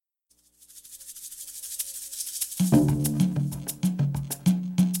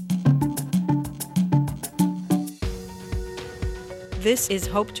This is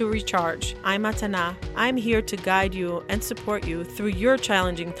Hope to Recharge. I'm Matana. I'm here to guide you and support you through your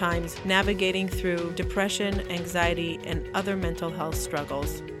challenging times, navigating through depression, anxiety, and other mental health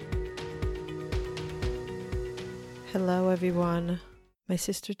struggles. Hello, everyone. My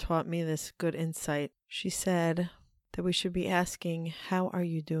sister taught me this good insight. She said that we should be asking, how are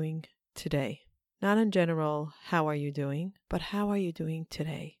you doing today? Not in general, how are you doing, but how are you doing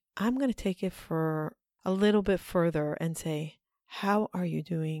today? I'm going to take it for a little bit further and say, how are you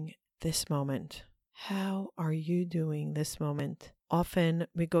doing this moment? How are you doing this moment? Often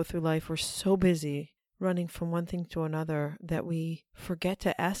we go through life, we're so busy running from one thing to another that we forget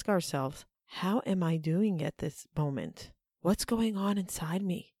to ask ourselves, how am I doing at this moment? What's going on inside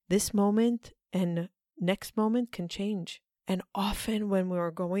me? This moment and next moment can change. And often when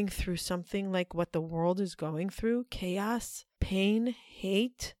we're going through something like what the world is going through, chaos, pain,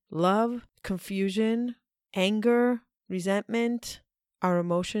 hate, love, confusion, anger, resentment, our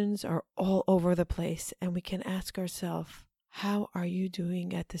emotions are all over the place, and we can ask ourselves, how are you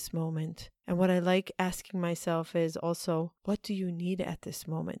doing at this moment? And what I like asking myself is also, what do you need at this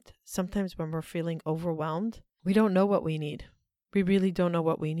moment? Sometimes when we're feeling overwhelmed, we don't know what we need. We really don't know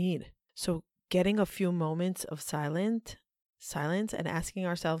what we need. So getting a few moments of silence and asking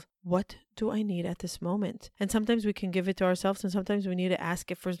ourselves, what do I need at this moment? And sometimes we can give it to ourselves, and sometimes we need to ask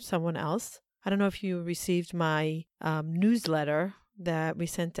it for someone else. I don't know if you received my newsletter that we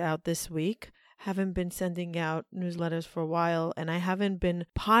sent out this week. Haven't been sending out newsletters for a while, and I haven't been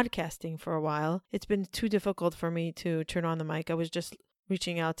podcasting for a while. It's been too difficult for me to turn on the mic. I was just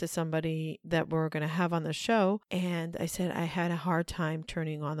reaching out to somebody that we're going to have on the show, and I said I had a hard time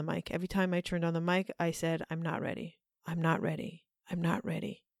turning on the mic. Every time I turned on the mic, I said, I'm not ready. I'm not ready. I'm not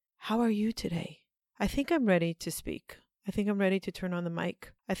ready. How are you today? I think I'm ready to speak. I think I'm ready to turn on the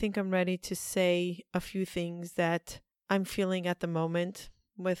mic. I think I'm ready to say a few things that I'm feeling at the moment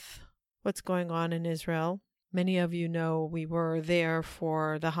with what's going on in Israel. Many of you know we were there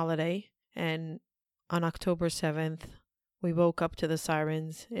for the holiday, and on October 7th, we woke up to the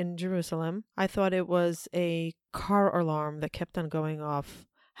sirens in Jerusalem. I thought it was a car alarm that kept on going off.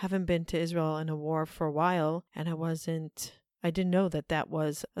 Haven't been to Israel in a war for a while, and I didn't know that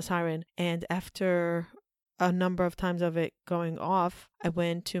was a siren. And after a number of times of it going off, I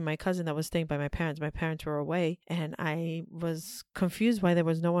went to my cousin that was staying by my parents. My parents were away, and I was confused why there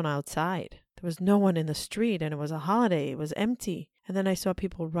was no one outside. There was no one in the street, and it was a holiday. It was empty. And then I saw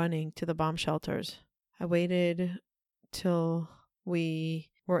people running to the bomb shelters. I waited till we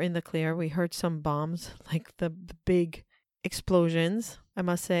were in the clear. We heard some bombs, like the big explosions. I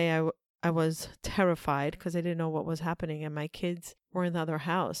must say I was terrified because I didn't know what was happening, and my kids were in the other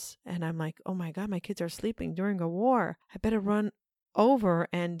house. And I'm like, oh my God, my kids are sleeping during a war. I better run over,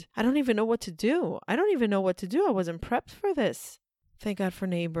 and I don't even know what to do. I wasn't prepped for this. Thank God for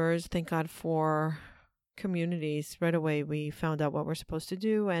neighbors. Thank God for communities. Right away, we found out what we're supposed to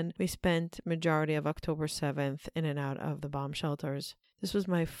do, and we spent majority of October 7th in and out of the bomb shelters. This was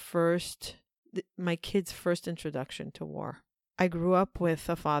my kids' first introduction to war. I grew up with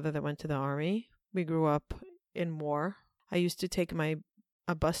a father that went to the army. We grew up in war. I used to take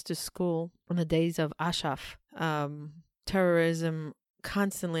a bus to school on the days of Ashaf, terrorism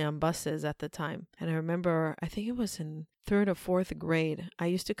constantly on buses at the time. And I remember, I think it was in 3rd or 4th grade, I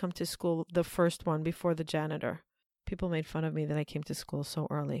used to come to school, the first one before the janitor. People made fun of me that I came to school so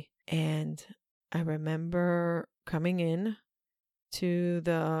early. And I remember coming in to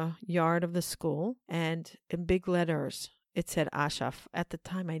the yard of the school, and in big letters, it said Ashaf. At the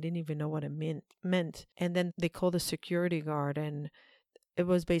time, I didn't even know what it meant. And then they called a security guard, and it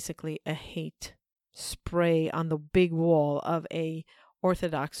was basically a hate spray on the big wall of a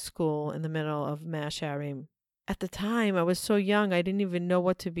Orthodox school in the middle of Mea Shearim. At the time, I was so young, I didn't even know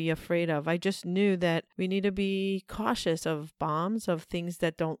what to be afraid of. I just knew that we need to be cautious of bombs, of things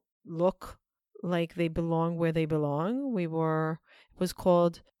that don't look like they belong where they belong. It was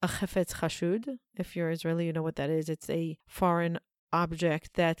called a chefetz chashud. If you're Israeli, you know what that is. It's a foreign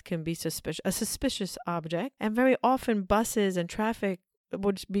object that can be a suspicious object. And very often buses and traffic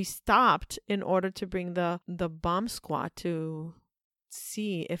would be stopped in order to bring the bomb squad to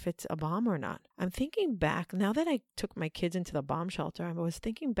see if it's a bomb or not. I'm thinking back, now that I took my kids into the bomb shelter, I was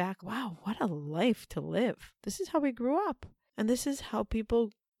thinking back, wow, what a life to live. This is how we grew up. And this is how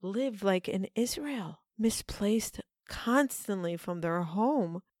people live, like in Israel, misplaced constantly from their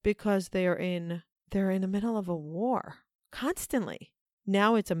home because they're in the middle of a war constantly.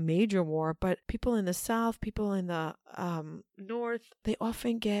 Now it's a major war, but people in the south, people in the north, they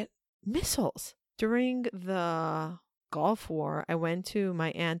often get missiles During the Gulf War, I went to my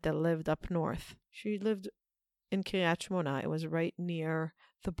aunt that lived up north. She lived in Kiryat Shmona. It was right near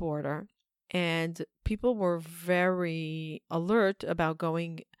the border. And people were very alert about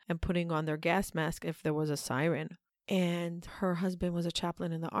going and putting on their gas mask if there was a siren. And her husband was a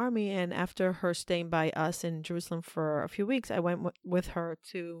chaplain in the army. And after her staying by us in Jerusalem for a few weeks, I went with her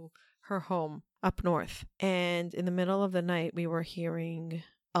to her home up north. And in the middle of the night, we were hearing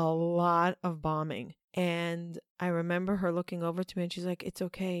a lot of bombing. And I remember her looking over to me and she's like, it's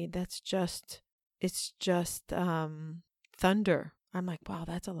okay. It's just thunder. I'm like, wow,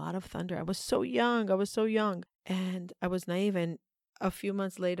 that's a lot of thunder. I was so young. And I was naive. And a few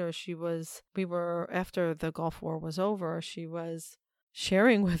months later, after the Gulf War was over, she was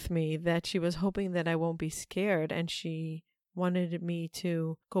sharing with me that she was hoping that I won't be scared. And she wanted me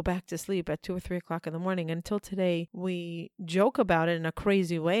to go back to sleep at 2 or 3 o'clock in the morning. Until today, we joke about it in a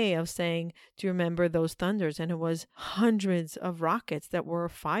crazy way of saying, do you remember those thunders? And it was hundreds of rockets that were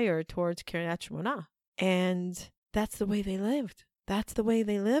fired towards Kiryat Shmona. And that's the way they lived. That's the way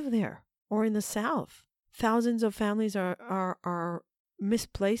they live there, or in the South. Thousands of families are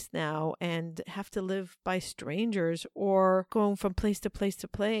misplaced now and have to live by strangers or going from place to place to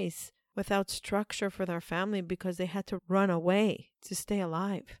place without structure for their family because they had to run away to stay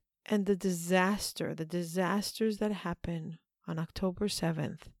alive. And the disasters that happen on October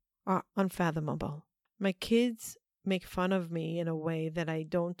 7th are unfathomable. My kids make fun of me in a way that I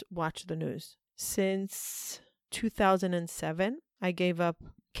don't watch the news. Since 2007, I gave up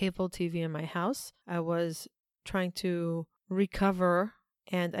cable TV in my house. I was trying to recover,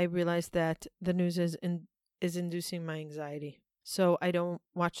 and I realized that the news is inducing my anxiety. So I don't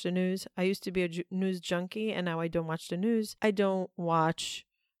watch the news. I used to be a news junkie, and now I don't watch the news. I don't watch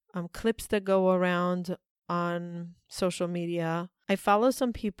clips that go around on social media. I follow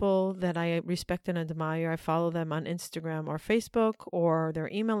some people that I respect and admire. I follow them on Instagram or Facebook or their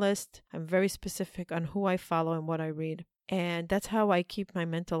email list. I'm very specific on who I follow and what I read. And that's how I keep my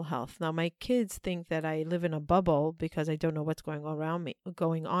mental health. Now, my kids think that I live in a bubble because I don't know what's going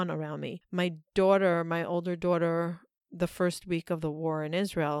on around me. My older daughter, the first week of the war in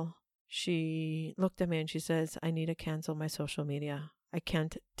Israel, she looked at me and she says, I need to cancel my social media. I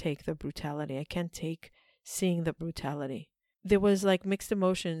can't take the brutality. I can't take seeing the brutality. There was like mixed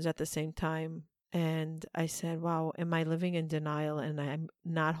emotions at the same time. And I said, wow, am I living in denial and I'm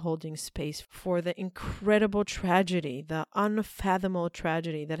not holding space for the incredible tragedy, the unfathomable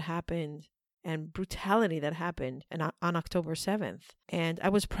tragedy that happened and brutality that happened on October 7th. And I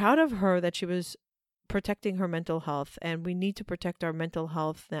was proud of her that she was protecting her mental health, and we need to protect our mental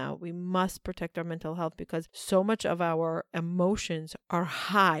health now. We must protect our mental health because so much of our emotions are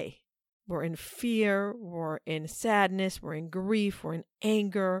high. We're in fear, we're in sadness, we're in grief, we're in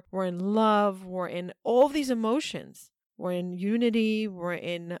anger, we're in love, we're in all these emotions. We're in unity, we're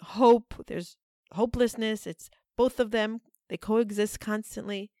in hope. There's hopelessness. It's both of them. They coexist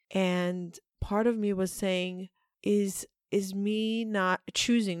constantly. And part of me was saying, is me not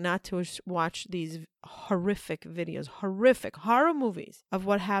choosing not to watch these horrific videos, horrific horror movies of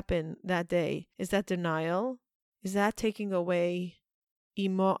what happened that day? Is that denial? Is that taking away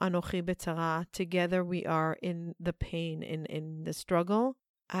Imo anochi betzara? Together we are in the pain, in the struggle.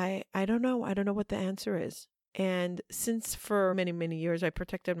 I don't know. I don't know what the answer is. And since for many, many years I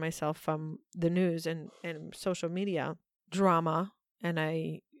protected myself from the news and social media drama, and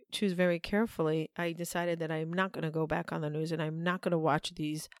I choose very carefully, I decided that I'm not going to go back on the news and I'm not going to watch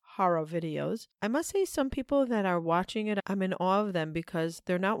these horror videos. I must say some people that are watching it, I'm in awe of them because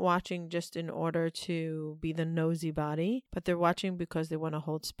they're not watching just in order to be the nosy body, but they're watching because they want to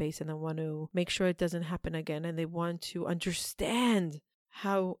hold space and they want to make sure it doesn't happen again, and they want to understand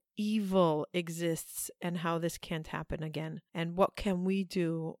how evil exists and how this can't happen again. And what can we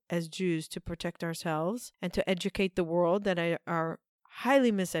do as Jews to protect ourselves and to educate the world that are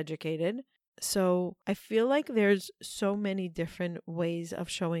highly miseducated. So I feel like there's so many different ways of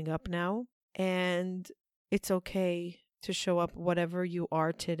showing up now, and it's okay to show up whatever you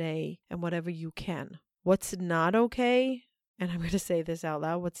are today and whatever you can. What's not okay, and I'm going to say this out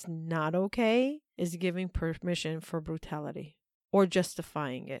loud, what's not okay is giving permission for brutality or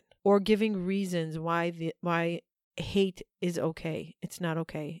justifying it or giving reasons why hate is okay. It's not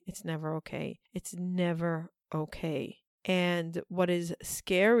okay. It's never okay. It's never okay. And what is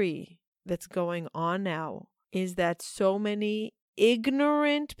scary that's going on now is that so many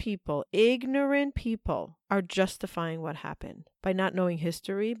ignorant people are justifying what happened by not knowing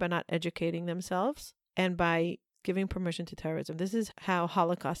history, by not educating themselves, and by giving permission to terrorism. This is how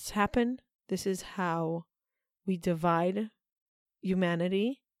Holocausts happen. This is how we divide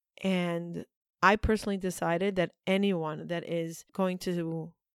humanity. And I personally decided that anyone that is going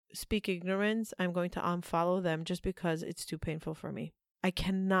to speak ignorance, I'm going to unfollow them just because it's too painful for me. I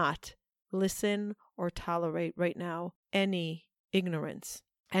cannot listen or tolerate right now any ignorance.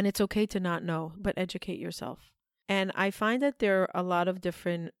 And it's okay to not know, but educate yourself. And I find that there are a lot of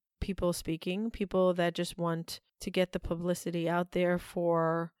different people speaking, people that just want to get the publicity out there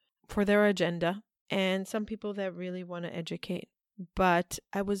for their agenda, and some people that really want to educate. But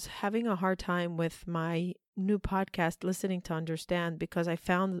I was having a hard time with my new podcast, Listening to Understand, because I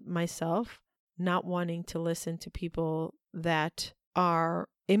found myself not wanting to listen to people that are,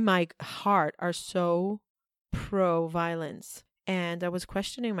 in my heart, are so pro-violence. And I was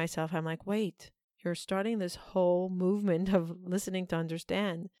questioning myself. I'm like, wait, you're starting this whole movement of Listening to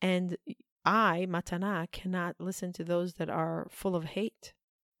Understand. And I, Matana, cannot listen to those that are full of hate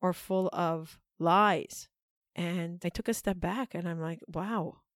or full of lies. And I took a step back and I'm like,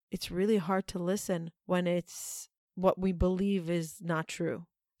 wow, it's really hard to listen when it's what we believe is not true.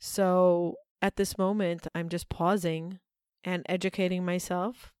 So at this moment, I'm just pausing and educating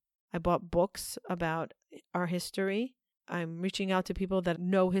myself. I bought books about our history. I'm reaching out to people that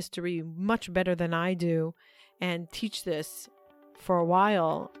know history much better than I do and teach this for a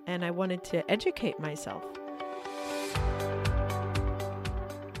while. And I wanted to educate myself.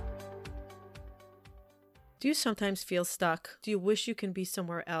 Do you sometimes feel stuck? Do you wish you can be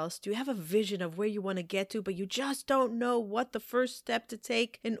somewhere else? Do you have a vision of where you want to get to, but you just don't know what the first step to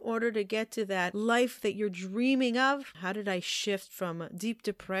take in order to get to that life that you're dreaming of? How did I shift from deep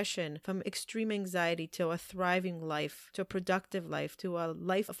depression, from extreme anxiety to a thriving life, to a productive life, to a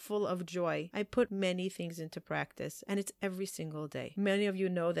life full of joy? I put many things into practice, and it's every single day. Many of you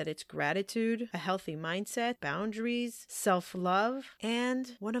know that it's gratitude, a healthy mindset, boundaries, self-love,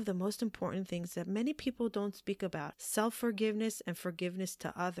 and one of the most important things that many people don't speak about, self-forgiveness and forgiveness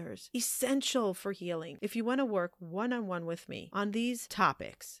to others. Essential for healing. If you want to work one-on-one with me on these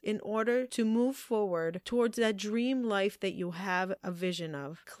topics in order to move forward towards that dream life that you have a vision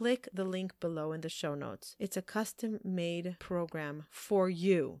of, click the link below in the show notes. It's a custom-made program for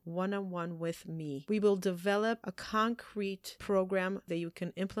you, one-on-one with me. We will develop a concrete program that you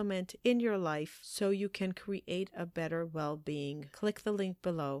can implement in your life so you can create a better well-being. Click the link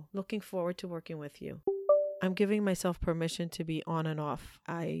below. Looking forward to working with you. I'm giving myself permission to be on and off.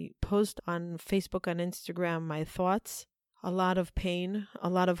 I post on Facebook and Instagram my thoughts, a lot of pain,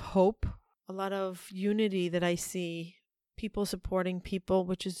 a lot of hope, a lot of unity that I see, people supporting people,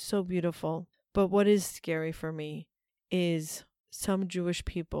 which is so beautiful. But what is scary for me is some Jewish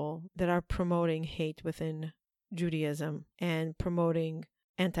people that are promoting hate within Judaism and promoting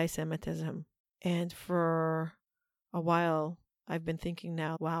anti-Semitism. And for a while, I've been thinking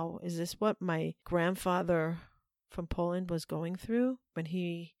now, wow, is this what my grandfather from Poland was going through when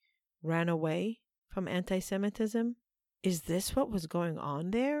he ran away from anti-Semitism? Is this what was going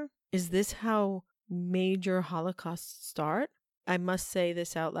on there? Is this how major Holocausts start? I must say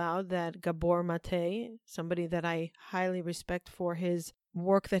this out loud, that Gabor Mate, somebody that I highly respect for his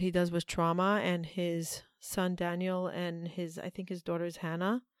work that he does with trauma, and his son Daniel and I think his daughter is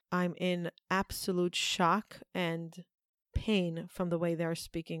Hannah, I'm in absolute shock and pain from the way they're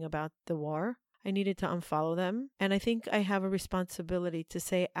speaking about the war. I needed to unfollow them. And I think I have a responsibility to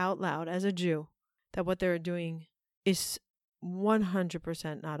say out loud as a Jew that what they're doing is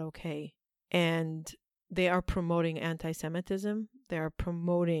 100% not okay. And they are promoting anti-Semitism. They are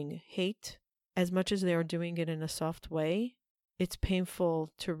promoting hate. As much as they are doing it in a soft way, it's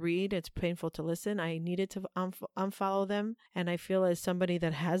painful to read. It's painful to listen. I needed to unfollow them. And I feel as somebody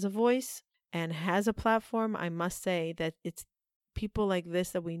that has a voice and has a platform, I must say that it's people like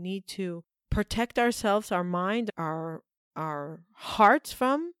this that we need to protect ourselves, our mind, our hearts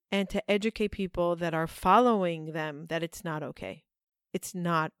from, and to educate people that are following them that it's not okay. It's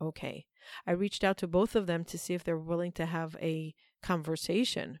not okay. I reached out to both of them to see if they're willing to have a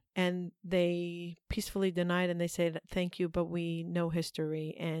conversation, and they peacefully denied, and they said, thank you, but we know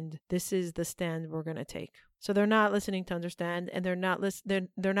history, and this is the stand we're going to take. So they're not listening to understand, and they're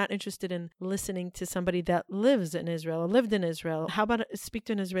not interested in listening to somebody that lives in Israel or lived in Israel. How about speak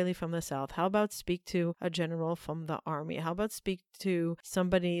to an Israeli from the south? How about speak to a general from the army? How about speak to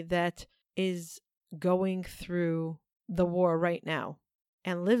somebody that is going through the war right now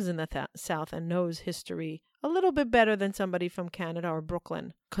and lives in the south and knows history a little bit better than somebody from Canada or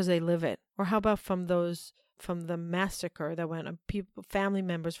Brooklyn because they live it? Or how about from the massacre that went, family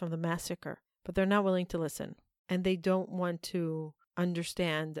members from the massacre? But they're not willing to listen, and they don't want to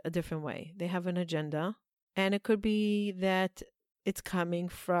understand a different way. They have an agenda, and it could be that it's coming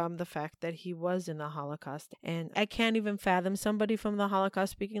from the fact that he was in the Holocaust. And I can't even fathom somebody from the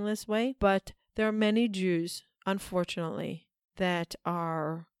Holocaust speaking this way, but There are many Jews, unfortunately, that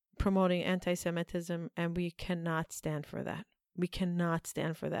are promoting anti-Semitism, and we cannot stand for that. We cannot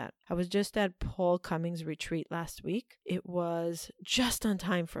stand for that. I was just at Paul Cummings' retreat last week. It was just on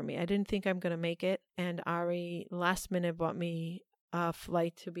time for me. I didn't think I'm going to make it, and Ari last minute bought me a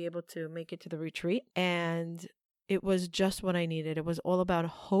flight to be able to make it to the retreat, and it was just what I needed. It was all about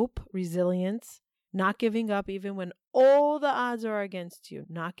hope, resilience, not giving up even when all the odds are against you,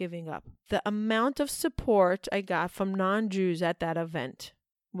 not giving up. The amount of support I got from non-Jews at that event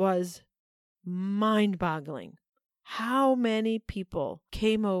was mind-boggling. How many people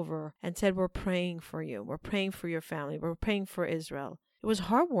came over and said, we're praying for you. We're praying for your family. We're praying for Israel. It was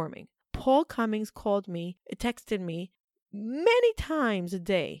heartwarming. Paul Cummings called me, texted me many times a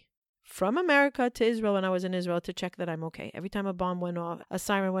day from America to Israel when I was in Israel to check that I'm okay. Every time a bomb went off, a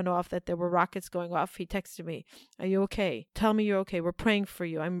siren went off, that there were rockets going off, he texted me, are you okay? Tell me you're okay. We're praying for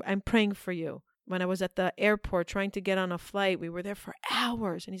you. I'm praying for you. When I was at the airport trying to get on a flight, we were there for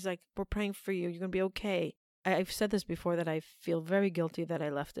hours. And he's like, we're praying for you. You're going to be okay. I've said this before that I feel very guilty that I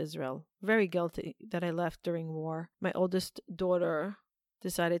left Israel. Very guilty that I left during war. My oldest daughter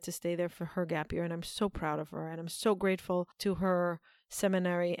decided to stay there for her gap year, and I'm so proud of her. And I'm so grateful to her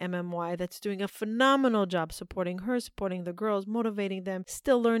seminary, MMY, that's doing a phenomenal job supporting her, supporting the girls, motivating them,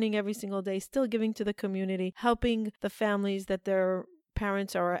 still learning every single day, still giving to the community, helping the families that their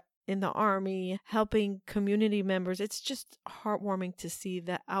parents are in the army, helping community members. It's just heartwarming to see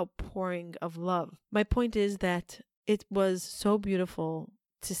the outpouring of love. My point is that it was so beautiful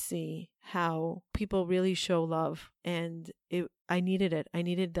to see how people really show love, and I needed it. I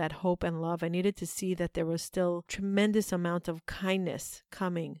needed that hope and love. I needed to see that there was still tremendous amount of kindness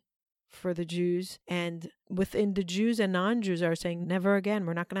coming for the Jews, and within the Jews and non-Jews are saying, never again.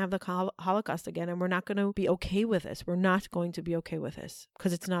 We're not going to have the Holocaust again, and we're not going to be okay with this. We're not going to be okay with this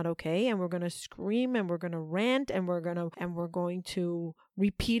because it's not okay, and we're going to scream, and we're going to rant, and we're going to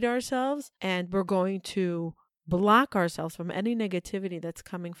repeat ourselves, and we're going to block ourselves from any negativity that's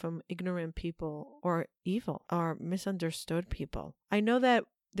coming from ignorant people or evil or misunderstood people. I know that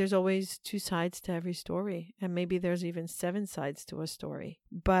there's always two sides to every story, and maybe there's even 7 sides to a story.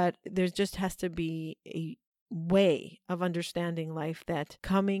 But there just has to be a way of understanding life that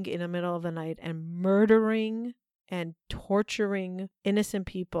coming in the middle of the night and murdering and torturing innocent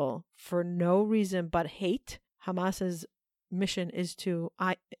people for no reason but hate. Hamas's mission is to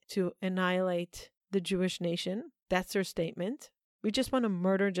annihilate the Jewish nation. That's their statement. We just want to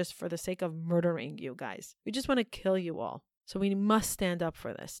murder just for the sake of murdering you guys. We just want to kill you all. So we must stand up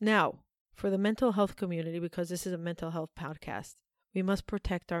for this. Now, for the mental health community, because this is a mental health podcast, we must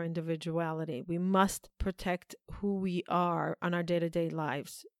protect our individuality. We must protect who we are on our day-to-day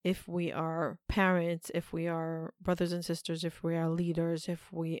lives. If we are parents, if we are brothers and sisters, if we are leaders,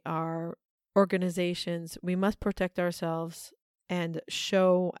 if we are organizations, we must protect ourselves and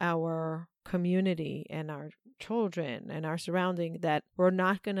show our community and our children and our surrounding that we're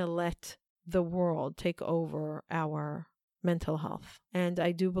not going to let the world take over our mental health. And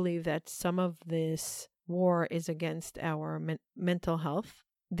I do believe that some of this war is against our mental health.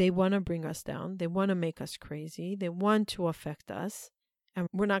 They want to bring us down. They want to make us crazy. They want to affect us. And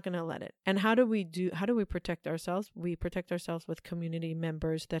we're not going to let it. And how do we protect ourselves? We protect ourselves with community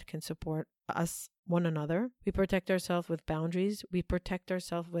members that can support us, one another. We protect ourselves with boundaries. We protect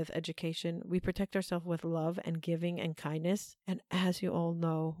ourselves with education. We protect ourselves with love and giving and kindness. And as you all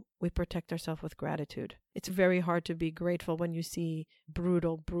know, we protect ourselves with gratitude. It's very hard to be grateful when you see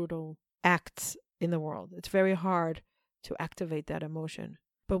brutal acts in the world. It's very hard to activate that emotion.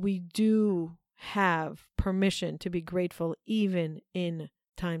 But we do have permission to be grateful even in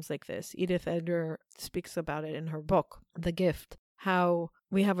times like this. Edith Eger speaks about it in her book, The Gift, how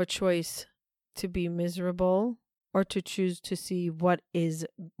we have a choice to be miserable or to choose to see what is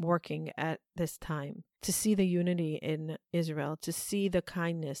working at this time, to see the unity in Israel, to see the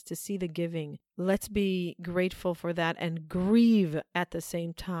kindness, to see the giving. Let's be grateful for that and grieve at the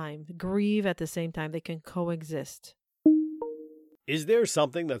same time. Grieve at the same time. They can coexist. Is there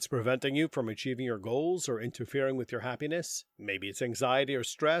something that's preventing you from achieving your goals or interfering with your happiness? Maybe it's anxiety or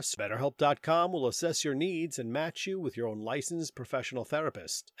stress. BetterHelp.com will assess your needs and match you with your own licensed professional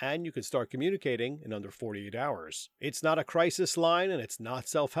therapist. And you can start communicating in under 48 hours. It's not a crisis line and it's not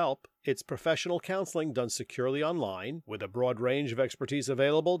self-help. It's professional counseling done securely online, with a broad range of expertise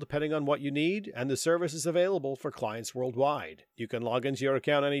available depending on what you need, and the service is available for clients worldwide. You can log into your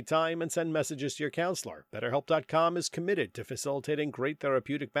account anytime and send messages to your counselor. BetterHelp.com is committed to facilitating great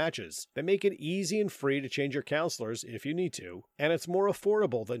therapeutic matches. They make it easy and free to change your counselors if you need to, and it's more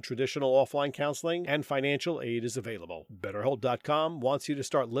affordable than traditional offline counseling, and financial aid is available. BetterHelp.com wants you to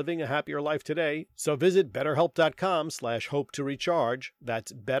start living a happier life today, so visit BetterHelp.com/hope to recharge.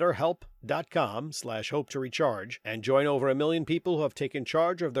 That's BetterHelp.com/hope to recharge, and join over 1 million people who have taken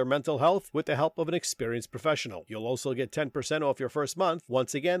charge of their mental health with the help of an experienced professional. You'll also get 10% off your first month.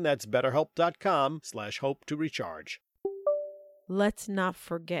 Once again, that's BetterHelp.com/hope to recharge. Let's not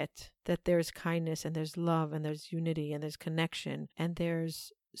forget that there's kindness and there's love and there's unity and there's connection and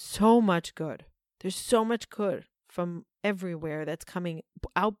there's so much good. There's so much good from everywhere that's coming,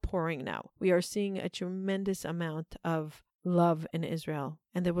 outpouring now. We are seeing a tremendous amount of love in Israel.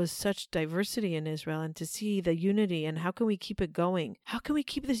 And there was such diversity in Israel, and to see the unity, and how can we keep it going? How can we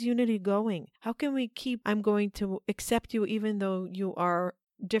keep this unity going? How can we keep, I'm going to accept you even though you are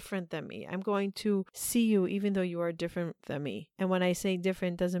different than me. I'm going to see you even though you are different than me. And when I say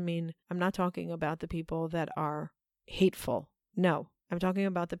different, doesn't mean, I'm not talking about the people that are hateful. No, I'm talking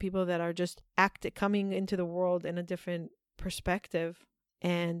about the people that are just coming into the world in a different perspective.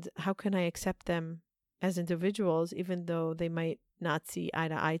 And how can I accept them as individuals, even though they might not see eye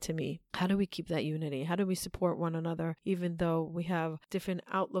to eye to me? How do we keep that unity? How do we support one another, even though we have different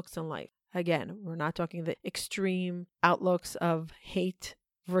outlooks in life? Again, we're not talking the extreme outlooks of hate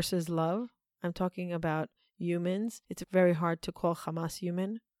versus love. I'm talking about humans. It's very hard to call Hamas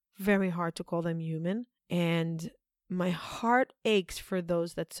human, very hard to call them human. And my heart aches for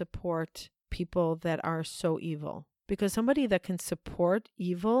those that support people that are so evil. Because somebody that can support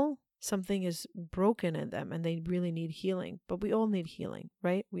evil, something is broken in them and they really need healing. But we all need healing,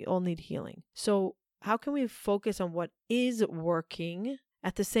 right? We all need healing. So how can we focus on what is working,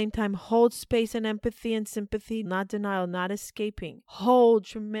 at the same time hold space and empathy and sympathy, not denial, not escaping. Hold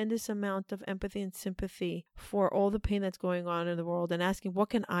tremendous amount of empathy and sympathy for all the pain that's going on in the world, and asking, what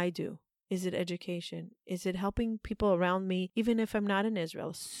can I do? Is it education? Is it helping people around me, even if I'm not in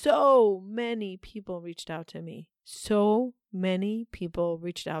Israel? So many people reached out to me. So many people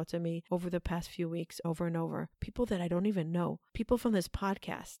reached out to me over the past few weeks, over and over. People that I don't even know. People from this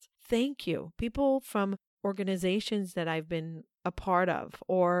podcast. Thank you. People from organizations that I've been a part of,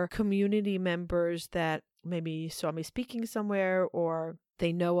 or community members that maybe saw me speaking somewhere, or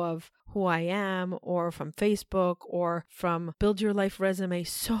they know of who I am, or from Facebook, or from Build Your Life Resume.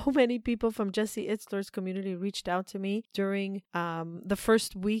 So many people from Jesse Itzler's community reached out to me during the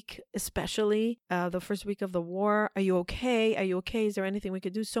first week, especially the first week of the war. Are you okay? Are you okay? Is there anything we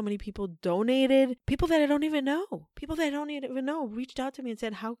could do? So many people donated. People that I don't even know. People that I don't even know reached out to me and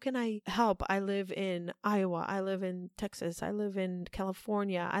said, how can I help? I live in Iowa. I live in Texas. I live in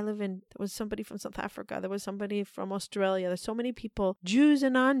California. There was somebody from South Africa. There was somebody from Australia. There's so many people, Jews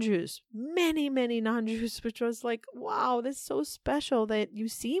and non-Jews. Many non-Jews, which was like, wow, this is so special that you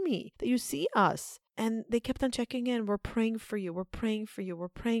see me, that you see us. And they kept on checking in. We're praying for you. We're praying for you. We're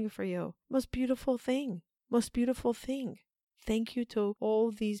praying for you. Most beautiful thing. Most beautiful thing. Thank you to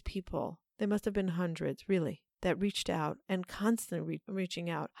all these people. There must have been hundreds, really, that reached out and constantly reaching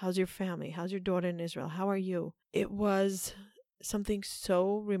out. How's your family? How's your daughter in Israel? How are you? It was something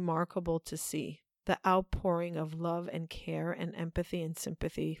so remarkable to see. The outpouring of love and care and empathy and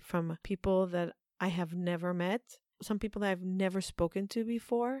sympathy from people that I have never met, some people that I've never spoken to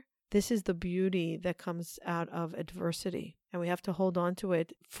before. This is the beauty that comes out of adversity, and we have to hold on to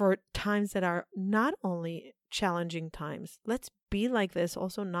it for times that are not only challenging times. Let's be like this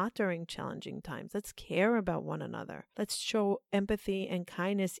also not during challenging times. Let's care about one another. Let's show empathy and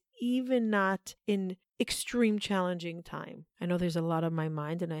kindness, even not in extreme challenging time. I know there's a lot on my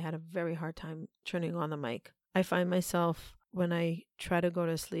mind, and I had a very hard time turning on the mic. I find myself, when I try to go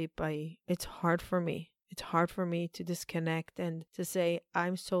to sleep, it's hard for me. It's hard for me to disconnect and to say,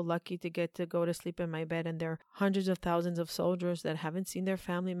 I'm so lucky to get to go to sleep in my bed. And there are hundreds of thousands of soldiers that haven't seen their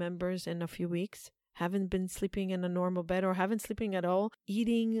family members in a few weeks, haven't been sleeping in a normal bed, or haven't sleeping at all,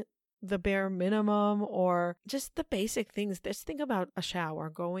 eating the bare minimum, or just the basic things. Just think about a shower,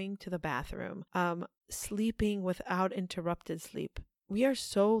 going to the bathroom, sleeping without interrupted sleep. We are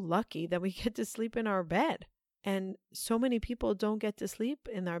so lucky that we get to sleep in our bed. And so many people don't get to sleep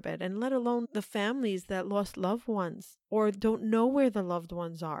in their bed, and let alone the families that lost loved ones or don't know where the loved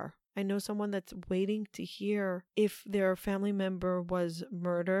ones are. I know someone that's waiting to hear if their family member was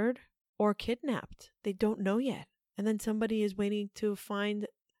murdered or kidnapped. They don't know yet. And then somebody is waiting to find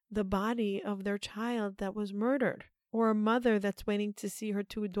the body of their child that was murdered. or a mother that's waiting to see her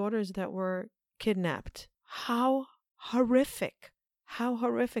 2 daughters that were kidnapped. How horrific. How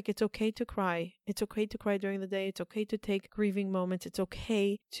horrific. It's okay to cry. It's okay to cry during the day. It's okay to take grieving moments. It's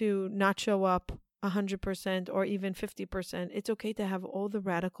okay to not show up 100% or even 50%. It's okay to have all the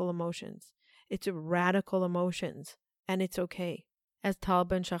radical emotions. It's radical emotions, and it's okay. As Tal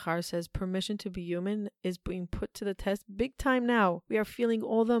Ben Shachar says, permission to be human is being put to the test big time now. We are feeling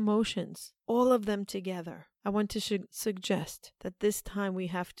all the emotions, all of them together. I want to suggest that this time we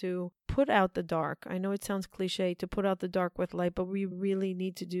have to put out the dark. I know it sounds cliche to put out the dark with light, but we really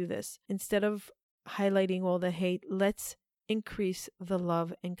need to do this. Instead of highlighting all the hate, let's increase the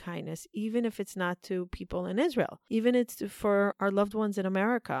love and kindness, even if it's not to people in Israel, even if it's for our loved ones in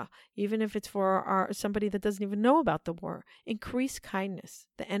America, even if it's for somebody that doesn't even know about the war. Increase kindness.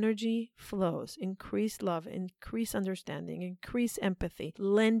 The energy flows. Increase love, increase understanding, increase empathy.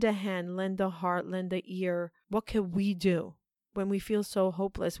 Lend a hand, lend a heart, lend an ear. What can we do when we feel so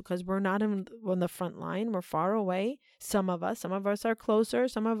hopeless because we're not on the front line, we're far away? Some of us are closer,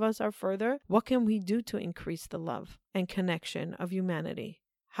 some of us are further. What can we do to increase the love and connection of humanity?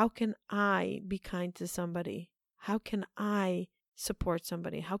 How can I be kind to somebody? How can I support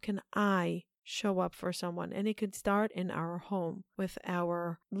somebody? How can I show up for someone? And it could start in our home with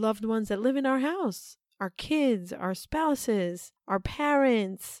our loved ones that live in our house. Our kids, our spouses, our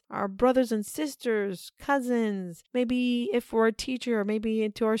parents, our brothers and sisters, cousins, maybe if we're a teacher, maybe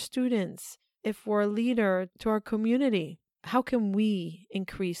to our students, if we're a leader, to our community. How can we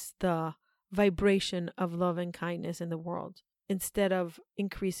increase the vibration of love and kindness in the world instead of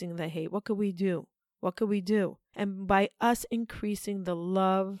increasing the hate? What could we do? What could we do? And by us increasing the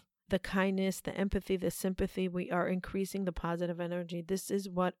love, the kindness, the empathy, the sympathy, we are increasing the positive energy. This is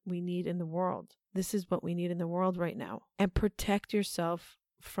what we need in the world. This is what we need in the world right now. And protect yourself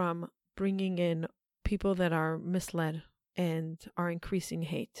from bringing in people that are misled and are increasing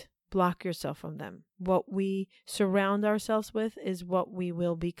hate. Block yourself from them. What we surround ourselves with is what we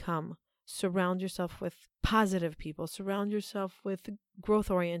will become. Surround yourself with positive people. Surround yourself with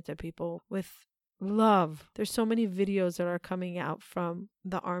growth-oriented people, with love. There's so many videos that are coming out from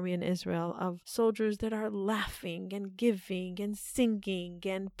the army in Israel of soldiers that are laughing and giving and singing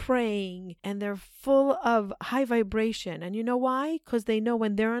and praying, and they're full of high vibration. And you know why? Because they know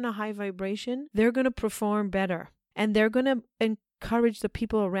when they're in a high vibration, they're going to perform better, and they're going to encourage the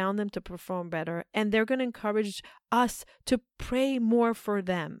people around them to perform better, and they're going to encourage us to pray more for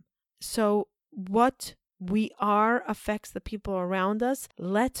them. So what we are affects the people around us.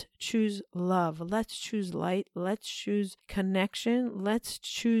 Let's choose love. Let's choose light. Let's choose connection. Let's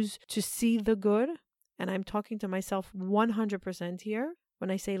choose to see the good. And I'm talking to myself 100% here.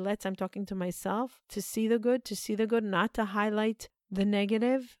 When I say let's, I'm talking to myself. To see the good, not to highlight the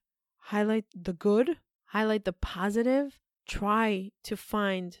negative. Highlight the good. Highlight the positive. Try to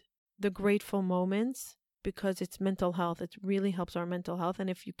find the grateful moments, because it's mental health. It really helps our mental health.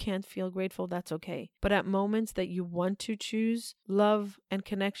 And if you can't feel grateful, that's okay. But at moments that you want to choose love and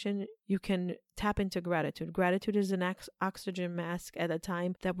connection, you can tap into gratitude. Gratitude is an oxygen mask at a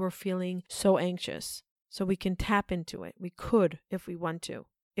time that we're feeling so anxious. So we can tap into it. We could if we want to,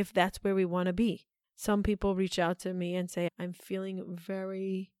 if that's where we want to be. Some people reach out to me and say, I'm feeling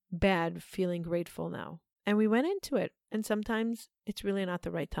very bad, feeling grateful now. And we went into it. And sometimes it's really not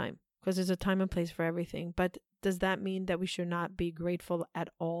the right time, because there's a time and place for everything. But does that mean that we should not be grateful at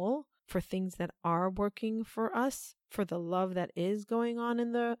all for things that are working for us, for the love that is going on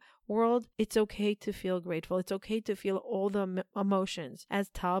in the world? It's okay to feel grateful. It's okay to feel all the emotions. As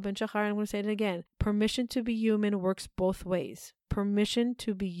Tal Ben Shachar, I'm going to say it again, permission to be human works both ways. Permission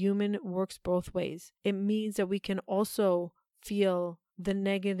to be human works both ways. It means that we can also feel the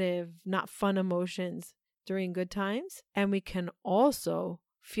negative, not fun emotions during good times, and we can also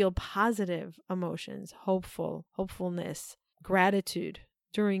feel positive emotions, hopefulness, gratitude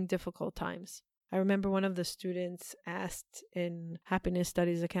during difficult times. I remember one of the students asked in Happiness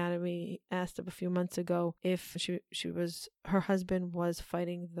Studies Academy, asked a few months ago if her husband was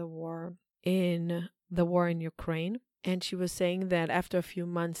fighting the war in Ukraine. And she was saying that after a few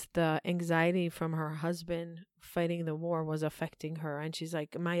months, the anxiety from her husband fighting the war was affecting her. And she's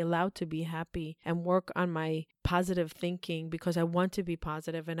like, am I allowed to be happy and work on my positive thinking because I want to be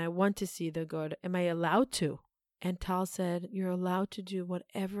positive and I want to see the good? Am I allowed to? And Tal said, you're allowed to do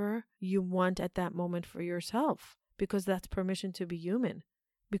whatever you want at that moment for yourself, because that's permission to be human,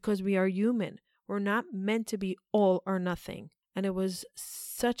 because we are human. We're not meant to be all or nothing. And it was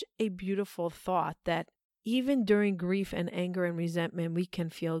such a beautiful thought that even during grief and anger and resentment, we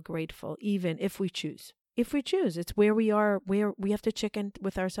can feel grateful, even if we choose. if we choose. It's where we are, where we have to check in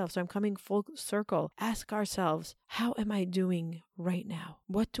with ourselves. So I'm coming full circle. Ask ourselves, how am I doing right now?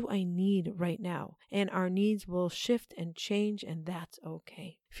 What do I need right now? And our needs will shift and change, and that's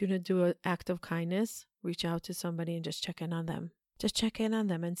okay. If you're going to do an act of kindness, reach out to somebody and just check in on them. Just check in on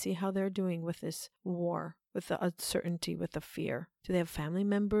them and see how they're doing with this war, with the uncertainty, with the fear. Do they have family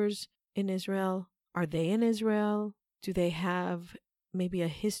members in Israel? Are they in Israel? Do they have maybe a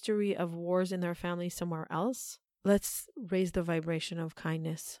history of wars in their family somewhere else? Let's raise the vibration of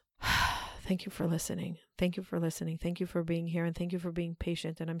kindness. Thank you for listening. Thank you for listening. Thank you for being here, and thank you for being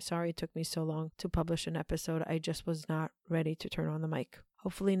patient. And I'm sorry it took me so long to publish an episode. I just was not ready to turn on the mic.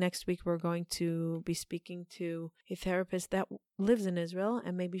 Hopefully next week we're going to be speaking to a therapist that lives in Israel,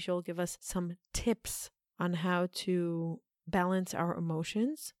 and maybe she'll give us some tips on how to balance our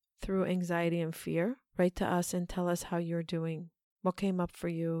emotions through anxiety and fear. Write to us and tell us how you're doing. What came up for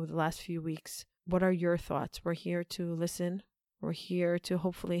you the last few weeks? What are your thoughts? We're here to listen. We're here to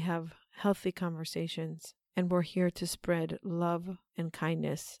hopefully have healthy conversations. And we're here to spread love and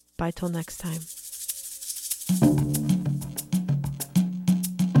kindness. Bye till next time.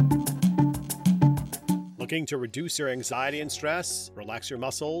 Looking to reduce your anxiety and stress, relax your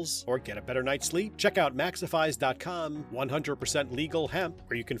muscles, or get a better night's sleep? Check out Maxify's.com 100% legal hemp,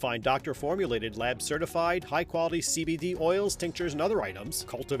 where you can find doctor-formulated, lab-certified, high-quality CBD oils, tinctures, and other items,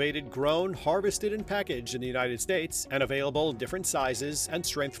 cultivated, grown, harvested, and packaged in the United States, and available in different sizes and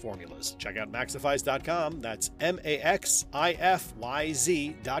strength formulas. Check out Maxify's.com, that's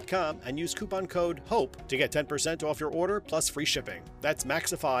MAXIFYZ.com, and use coupon code HOPE to get 10% off your order plus free shipping. That's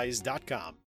Maxify's.com.